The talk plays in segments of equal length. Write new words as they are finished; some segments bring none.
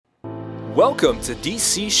Welcome to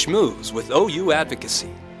DC Shmooze with OU Advocacy.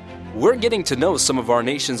 We're getting to know some of our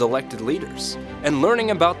nation's elected leaders and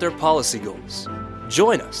learning about their policy goals.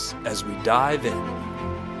 Join us as we dive in.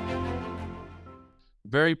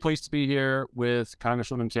 Very pleased to be here with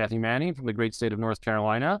Congresswoman Kathy Manning from the great state of North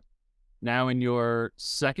Carolina, now in your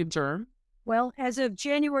second term. Well, as of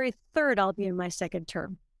January 3rd, I'll be in my second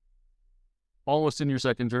term. Almost in your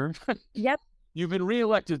second term. Yep. You've been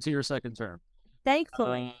reelected to your second term.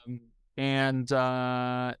 Thankfully. And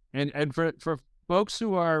for folks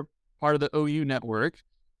who are part of the OU network,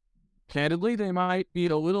 candidly, they might be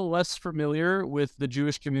a little less familiar with the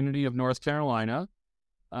Jewish community of North Carolina.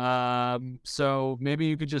 So maybe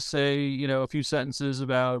you could just say, a few sentences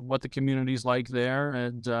about what the community's like there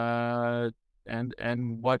and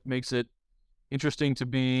what makes it interesting to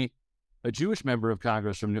be a Jewish member of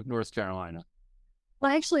Congress from North Carolina.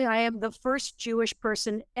 Well, actually, I am the first Jewish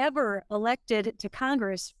person ever elected to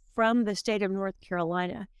Congress from the state of North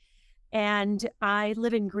Carolina. And I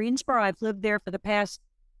live in Greensboro. I've lived there for the past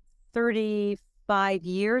 35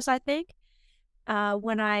 years, I think.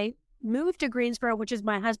 When I moved to Greensboro, which is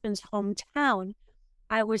my husband's hometown,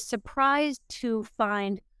 I was surprised to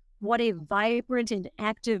find what a vibrant and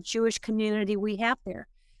active Jewish community we have there.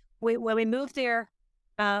 When we moved there,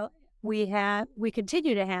 we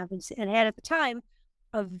continue to have and had at the time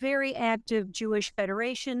a very active Jewish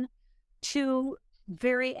federation, two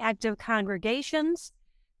very active congregations.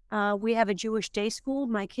 We have a Jewish day school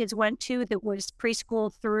my kids went to that was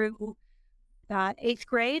preschool through 8th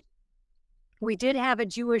grade. We did have a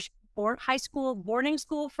Jewish high school boarding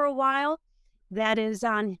school for a while. That is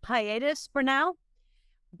on hiatus for now.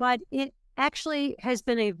 But it actually has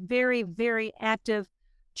been a very, very active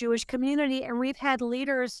Jewish community, and we've had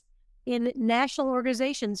leaders in national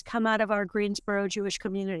organizations come out of our Greensboro Jewish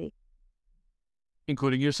community.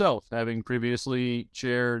 Including yourself, having previously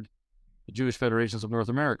chaired the Jewish Federations of North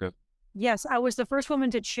America. Yes, I was the first woman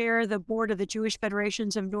to chair the board of the Jewish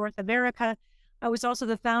Federations of North America. I was also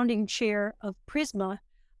the founding chair of PRISMA,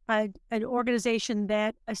 an organization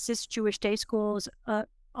that assists Jewish day schools of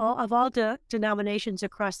all denominations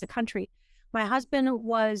across the country. My husband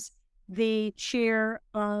was the chair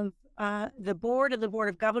of the board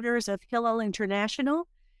of governors of Hillel International,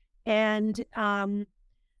 and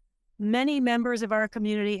many members of our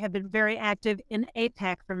community have been very active in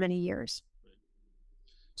AIPAC for many years.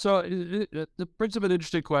 So it brings up an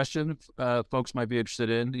interesting question folks might be interested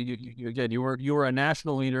in. You were a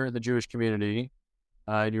national leader in the Jewish community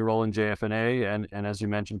in your role in JFNA and as you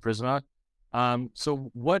mentioned, Prisma. So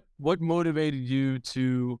what motivated you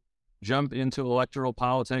to jump into electoral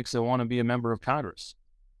politics and want to be a member of Congress?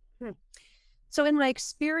 So in my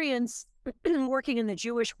experience working in the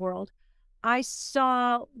Jewish world, I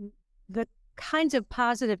saw the kinds of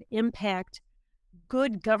positive impact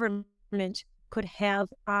good government could have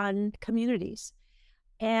on communities.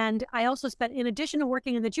 And I also in addition to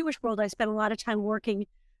working in the Jewish world, I spent a lot of time working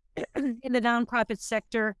in the nonprofit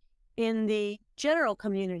sector in the general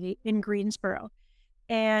community in Greensboro,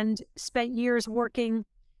 and spent years working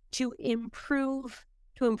to improve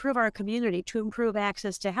our community, to improve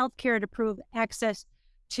access to healthcare, to improve access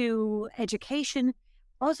to education,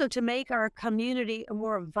 also to make our community a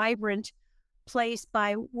more vibrant place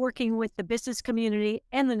by working with the business community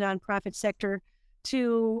and the nonprofit sector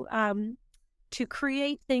to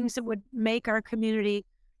create things that would make our community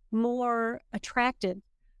more attractive,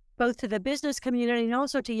 both to the business community and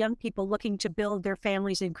also to young people looking to build their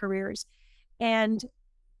families and careers. And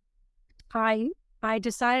I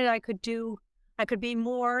decided I could be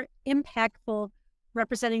more impactful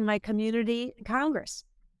representing my community in Congress.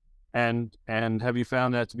 And have you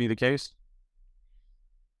found that to be the case?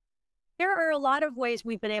 There are a lot of ways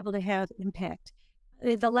we've been able to have impact.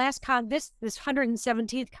 The last this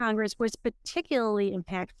 117th Congress was particularly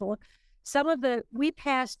impactful. We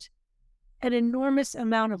passed an enormous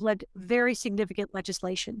amount of very significant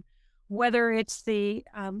legislation, whether it's the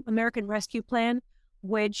American Rescue Plan,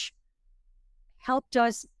 which helped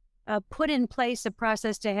us put in place a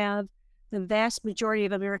process to have the vast majority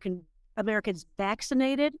of Americans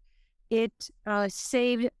vaccinated. It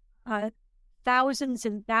saved thousands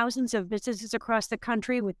and thousands of businesses across the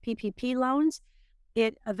country with PPP loans.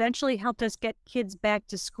 It eventually helped us get kids back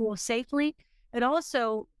to school safely. It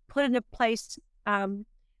also put into place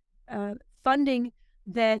funding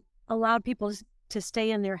that allowed people to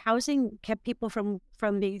stay in their housing, kept people from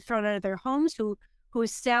being thrown out of their homes,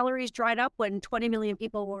 whose salaries dried up when 20 million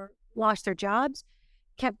people lost their jobs,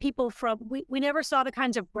 kept people from, we never saw the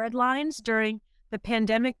kinds of bread lines during the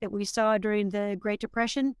pandemic that we saw during the Great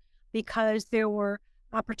Depression, because there were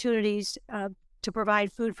opportunities to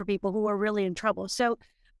provide food for people who were really in trouble. So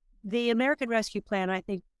the American Rescue Plan, I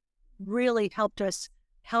think, really helped us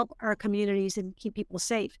help our communities and keep people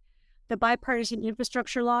safe. The bipartisan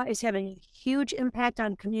infrastructure law is having a huge impact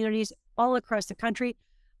on communities all across the country.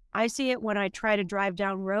 I see it when I try to drive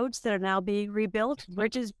down roads that are now being rebuilt,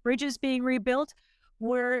 bridges being rebuilt.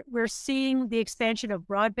 We're seeing the expansion of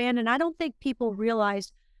broadband, and I don't think people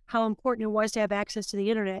realized how important it was to have access to the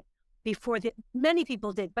internet before many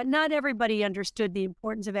people did, but not everybody understood the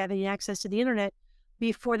importance of having access to the internet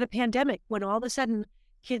before the pandemic, when all of a sudden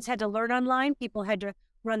kids had to learn online, people had to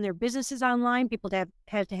run their businesses online, people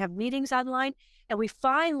had to have meetings online, and we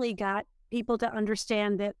finally got people to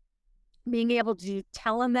understand that being able to do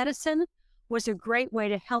telemedicine was a great way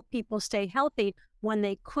to help people stay healthy when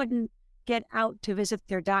they couldn't get out to visit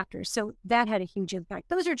their doctors. So that had a huge impact.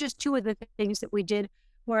 Those are just two of the things that we did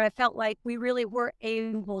where I felt like we really were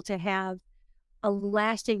able to have a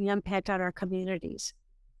lasting impact on our communities.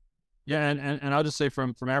 Yeah, and I'll just say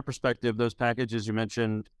from our perspective, those packages you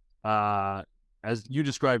mentioned, as you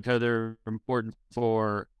described, how they're important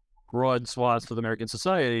for broad swaths of American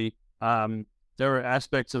society. There are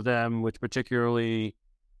aspects of them which particularly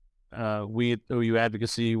we at OU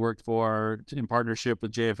Advocacy worked for in partnership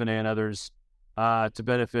with JFNA and others to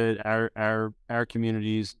benefit our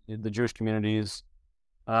communities, the Jewish communities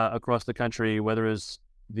across the country, whether it's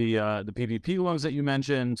the PPP loans that you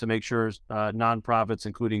mentioned to make sure nonprofits,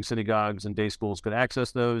 including synagogues and day schools, could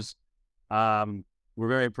access those. We're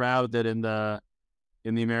very proud that in the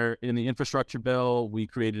infrastructure bill, we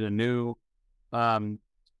created a new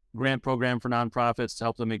grant program for nonprofits to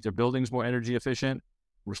help them make their buildings more energy efficient.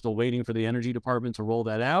 We're still waiting for the energy department to roll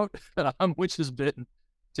that out, which has been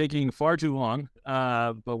taking far too long.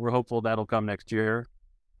 But we're hopeful that'll come next year.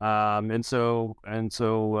 And so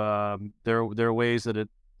there are ways that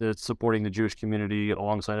it's supporting the Jewish community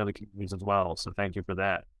alongside other communities as well. So thank you for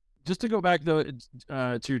that. Just to go back though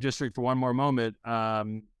to your district for one more moment,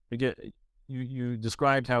 again, you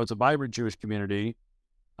described how it's a vibrant Jewish community.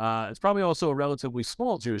 It's probably also a relatively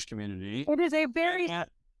small Jewish community. It is a very.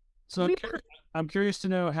 So I'm curious to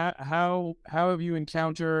know how have you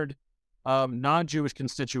encountered non-Jewish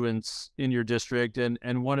constituents in your district,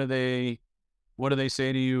 and what do they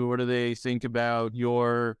say to you? What do they think about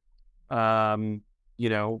your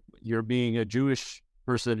you're being a Jewish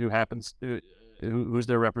person who's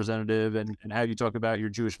their representative, and how you talk about your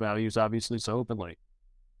Jewish values, obviously, so openly?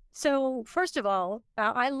 So first of all,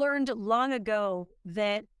 I learned long ago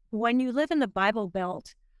that when you live in the Bible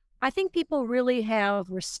Belt, I think people really have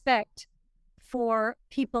respect for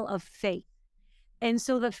people of faith. And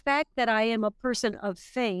so the fact that I am a person of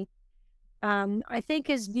faith, I think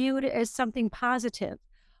is viewed as something positive.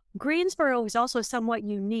 Greensboro is also somewhat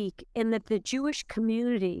unique in that the Jewish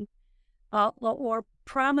community or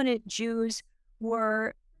prominent Jews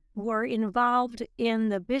were involved in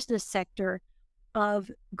the business sector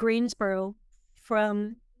of Greensboro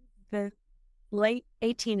from the late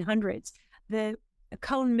 1800s. The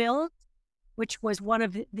Cone Mill, which was one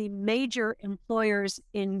of the major employers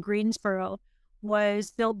in Greensboro,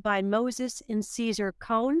 was built by Moses and Caesar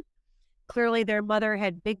Cone. Clearly, their mother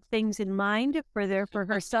had big things in mind for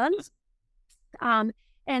her sons. And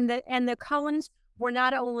the Coens were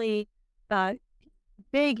not only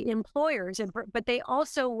big employers, but they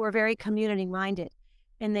also were very community minded.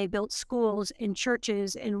 And they built schools and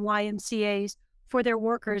churches and YMCAs for their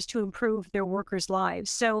workers to improve their workers'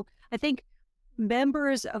 lives. So I think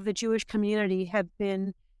members of the Jewish community have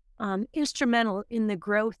been instrumental in the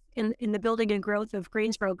growth, in the building and growth of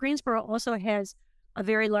Greensboro. Greensboro also has a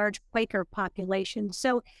very large Quaker population.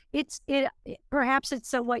 So perhaps it's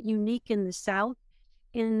somewhat unique in the South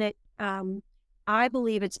in that I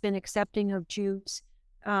believe it's been accepting of Jews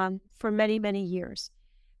for many, many years.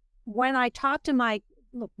 When I talk to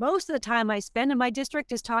most of the time I spend in my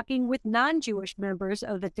district is talking with non-Jewish members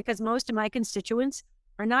of it, because most of my constituents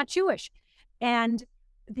are not Jewish. And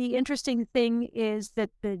the interesting thing is that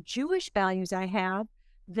the Jewish values I have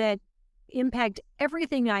that impact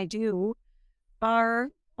everything I do are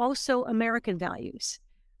also American values.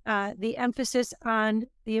 The emphasis on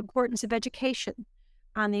the importance of education,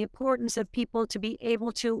 on the importance of people to be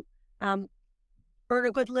able to earn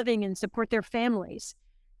a good living and support their families,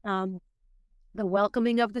 the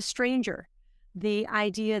welcoming of the stranger, the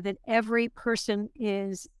idea that every person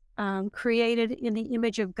is created in the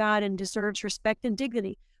image of God and deserves respect and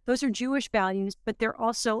dignity. Those are Jewish values, but they're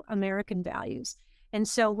also American values. And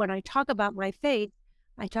so when I talk about my faith,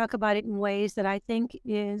 I talk about it in ways that I think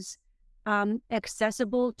is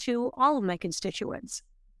accessible to all of my constituents.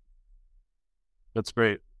 That's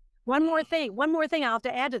great. One more thing I'll have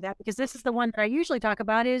to add to that, because this is the one that I usually talk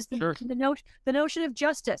about, is the notion of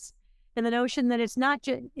justice. and the notion that it's not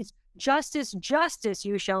it's justice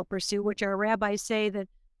you shall pursue, which our rabbis say that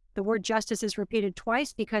the word justice is repeated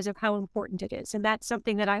twice because of how important it is. And that's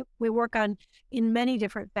something that we work on in many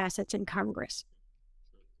different facets in Congress.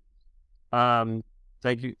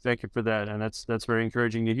 Thank you for that, and that's very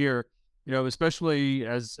encouraging to hear. Especially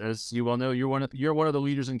as you well know, you're one of the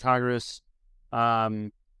leaders in Congress,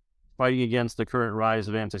 fighting against the current rise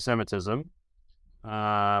of anti-Semitism,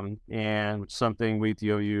 and something we at the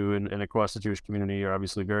OU and across the Jewish community are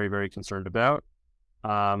obviously very, very concerned about.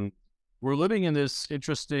 We're living in this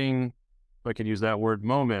interesting, if I could use that word,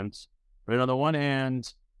 moment. Right, on the one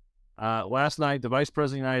hand, last night the Vice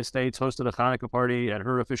President of the United States hosted a Hanukkah party at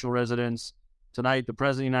her official residence. Tonight, the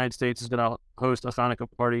President of the United States is going to host a Hanukkah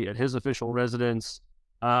party at his official residence.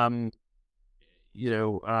 People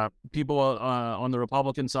on the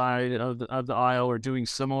Republican side of the aisle are doing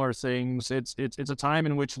similar things. It's a time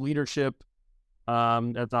in which leadership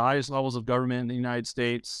at the highest levels of government in the United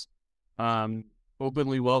States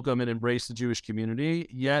openly welcome and embrace the Jewish community.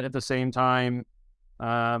 Yet at the same time,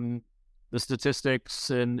 the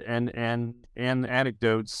statistics and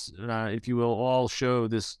anecdotes, if you will, all show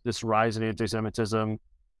this rise in anti-Semitism.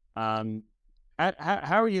 How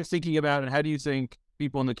are you thinking about it? How do you think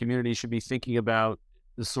people in the community should be thinking about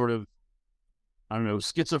this sort of,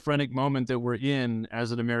 schizophrenic moment that we're in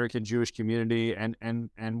as an American Jewish community? And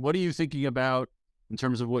what are you thinking about in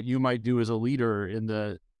terms of what you might do as a leader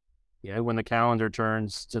when the calendar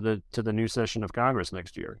turns to the new session of Congress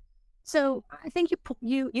next year? So I think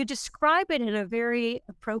you describe it in a very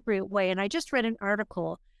appropriate way. And I just read an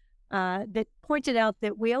article that pointed out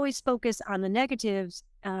that we always focus on the negatives,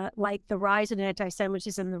 like the rise in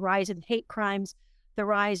anti-Semitism, the rise in hate crimes, the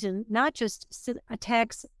rise in not just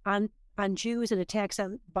attacks on Jews and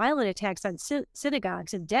violent attacks on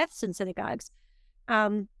synagogues and deaths in synagogues,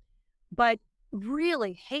 but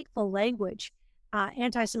really hateful language,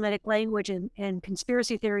 anti-Semitic language and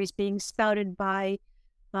conspiracy theories being spouted by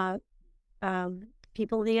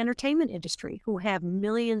people in the entertainment industry who have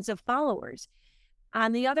millions of followers.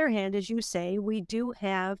 On the other hand, as you say, we do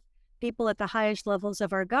have people at the highest levels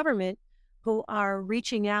of our government who are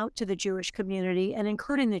reaching out to the Jewish community and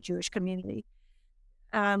including the Jewish community.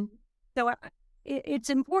 So it's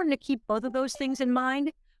important to keep both of those things in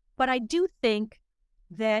mind. But I do think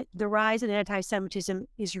that the rise in anti-Semitism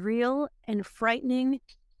is real and frightening,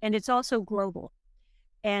 and it's also global.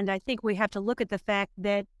 And I think we have to look at the fact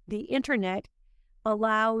that the internet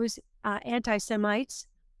allows anti-Semites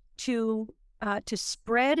to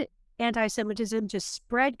spread anti-Semitism, to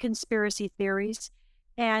spread conspiracy theories,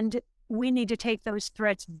 and we need to take those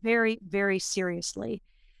threats very, very seriously.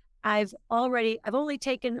 I've only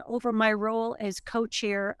taken over my role as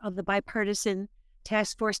co-chair of the bipartisan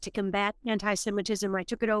task force to combat anti-Semitism. I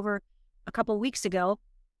took it over a couple of weeks ago,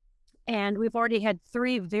 and we've already had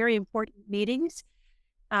 3 very important meetings.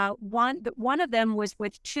 One of them was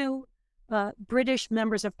with 2 British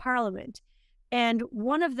members of parliament. And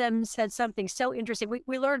one of them said something so interesting.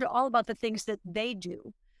 We learned all about the things that they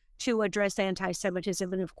do to address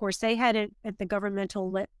anti-Semitism. And of course, they had it at the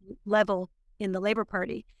governmental level in the Labour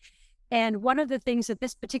Party. And one of the things that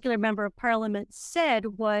this particular member of parliament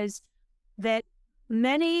said was that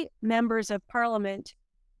many members of parliament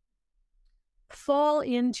fall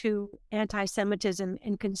into anti-Semitism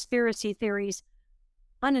and conspiracy theories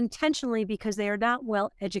unintentionally because they are not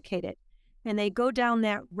well educated. And they go down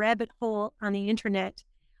that rabbit hole on the internet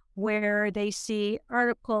where they see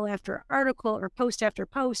article after article or post after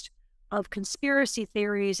post of conspiracy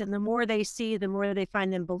theories. And the more they see, the more they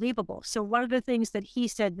find them believable. So one of the things that he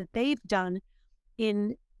said that they've done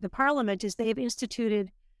in the parliament is they've instituted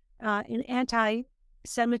an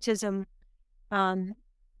anti-Semitism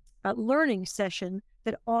learning session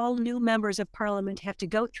that all new members of parliament have to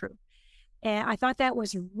go through. And I thought that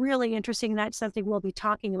was really interesting. That's something we'll be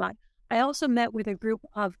talking about. I also met with a group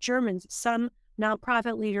of Germans, some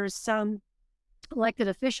nonprofit leaders, some elected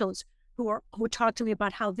officials who talked to me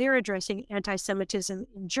about how they're addressing anti-Semitism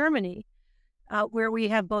in Germany, where we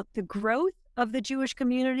have both the growth of the Jewish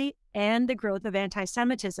community and the growth of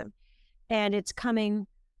anti-Semitism. And it's coming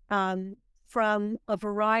from a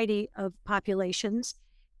variety of populations.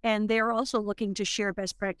 And they're also looking to share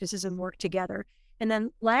best practices and work together. And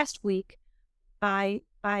then last week, I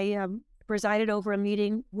presided over a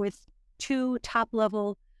meeting with 2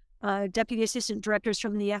 top-level deputy assistant directors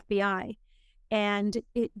from the FBI. And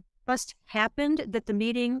it just happened that the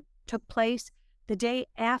meeting took place the day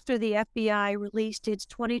after the FBI released its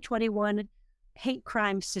 2021 hate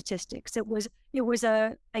crime statistics. It was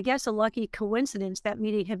I guess, a lucky coincidence. That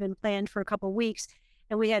meeting had been planned for a couple of weeks,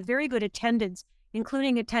 and we had very good attendance,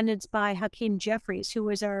 including attendance by Hakeem Jeffries, who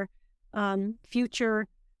was our future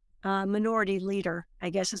minority leader, I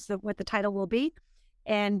guess is what the title will be.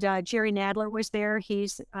 And Jerry Nadler was there.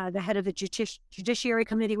 He's the head of the Judiciary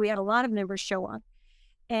Committee. We had a lot of members show up.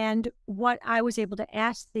 And what I was able to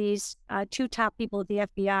ask these two top people at the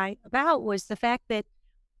FBI about was the fact that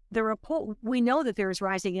the report, we know that there is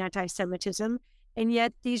rising anti-Semitism, and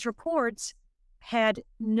yet these reports had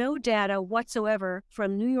no data whatsoever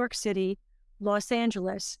from New York City, Los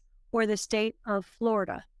Angeles, or the state of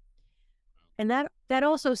Florida. And that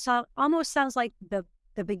also almost sounds like the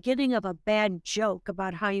beginning of a bad joke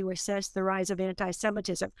about how you assess the rise of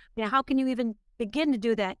anti-Semitism. Now, how can you even begin to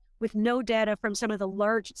do that with no data from some of the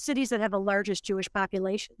large cities that have the largest Jewish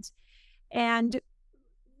populations? And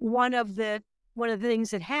one of the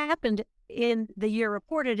things that happened in the year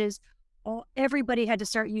reported is everybody had to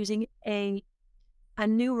start using a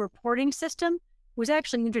new reporting system. It was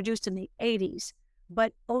actually introduced in the 80s,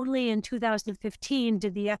 but only in 2015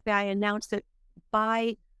 did the FBI announce that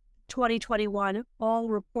by 2021, all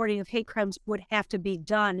reporting of hate crimes would have to be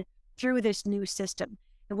done through this new system.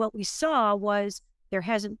 And what we saw was there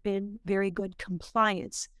hasn't been very good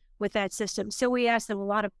compliance with that system. So we asked them a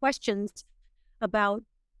lot of questions about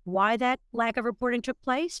why that lack of reporting took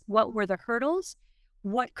place, what were the hurdles,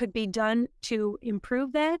 what could be done to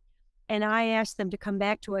improve that. And I asked them to come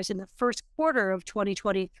back to us in the first quarter of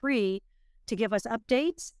 2023 to give us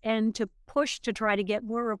updates and to push to try to get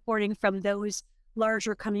more reporting from those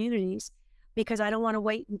larger communities, because I don't want to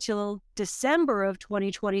wait until December of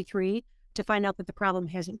 2023 to find out that the problem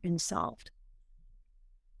hasn't been solved.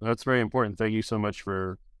 That's very important. Thank you so much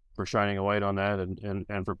for shining a light on that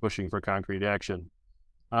and for pushing for concrete action.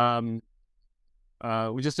 We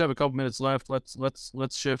just have a couple minutes left.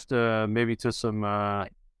 Let's shift maybe to some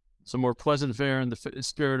more pleasant fare in the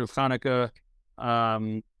spirit of Hanukkah.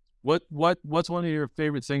 What's one of your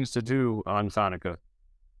favorite things to do on Hanukkah?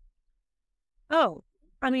 Oh,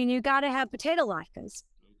 I mean, you got to have potato latkes.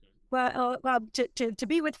 Well, to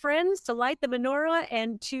be with friends, to light the menorah,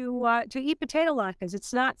 and to eat potato latkes.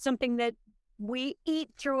 It's not something that we eat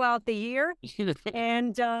throughout the year,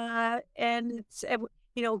 and it's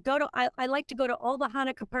I like to go to all the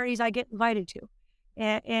Hanukkah parties I get invited to,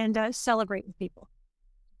 and celebrate with people.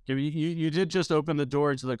 You did just open the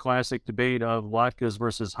door to the classic debate of latkes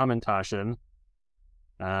versus hamantashen.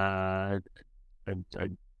 I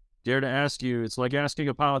dare to ask you, it's like asking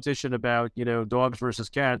a politician about, dogs versus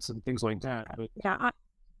cats and things like that. But... Yeah,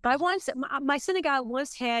 my synagogue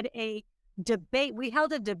once had a debate. We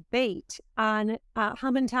held a debate on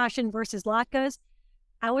hamantashen versus latkes.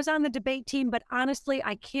 I was on the debate team, but honestly,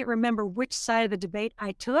 I can't remember which side of the debate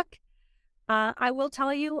I took. I will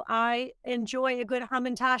tell you, I enjoy a good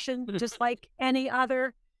hamantashen just like any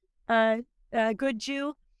other good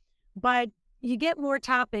Jew, but you get more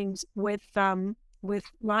toppings with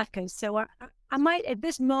latkes. So I might, at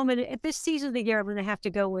this moment, at this season of the year, I'm going to have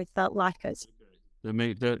to go with latkes.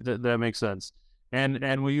 That makes sense.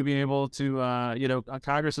 And will you be able to,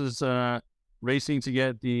 Congress is racing to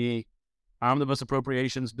get the omnibus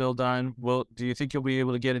appropriations bill done. Do you think you'll be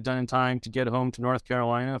able to get it done in time to get home to North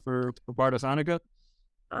Carolina for part of Hanukkah?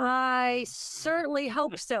 I certainly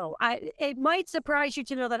hope so. It might surprise you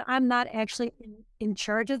to know that I'm not actually in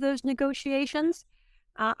charge of those negotiations.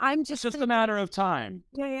 It's just a matter of time.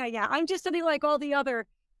 Yeah. I'm just sitting like all the other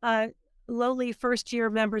lowly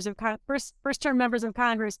first-term members of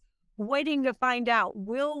Congress, waiting to find out,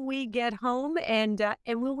 will we get home and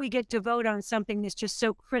will we get to vote on something that's just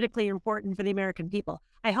so critically important for the American people?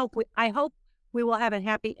 I hope we will have a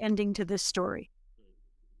happy ending to this story.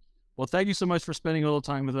 Well, thank you so much for spending a little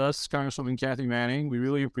time with us, Congresswoman Kathy Manning. We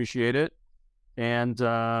really appreciate it. And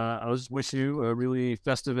I just wish you a really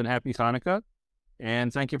festive and happy Hanukkah.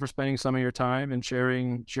 And thank you for spending some of your time and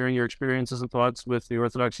sharing your experiences and thoughts with the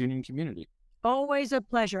Orthodox Union community. Always a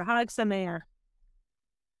pleasure. Hag Sameach.